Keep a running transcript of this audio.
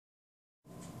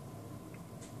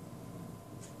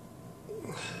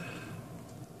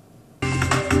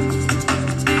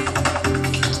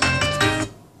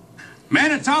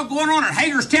Man, it's all going on at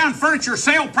Hagerstown Furniture.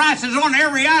 Sale prices on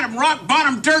every item. Rock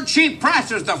bottom, dirt cheap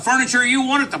prices. The furniture you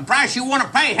want at the price you want to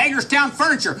pay. Hagerstown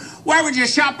Furniture. Why would you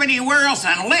shop anywhere else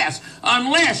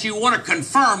unless you want to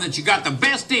confirm that you got the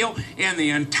best deal in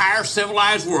the entire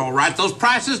civilized world? Write those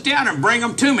prices down and bring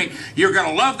them to me. You're going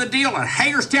to love the deal at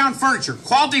Hagerstown Furniture.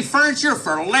 Quality furniture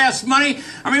for less money.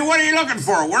 I mean, what are you looking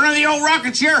for? We're in the old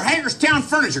rocking chair, Hagerstown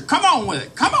Furniture. Come on with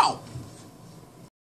it. Come on.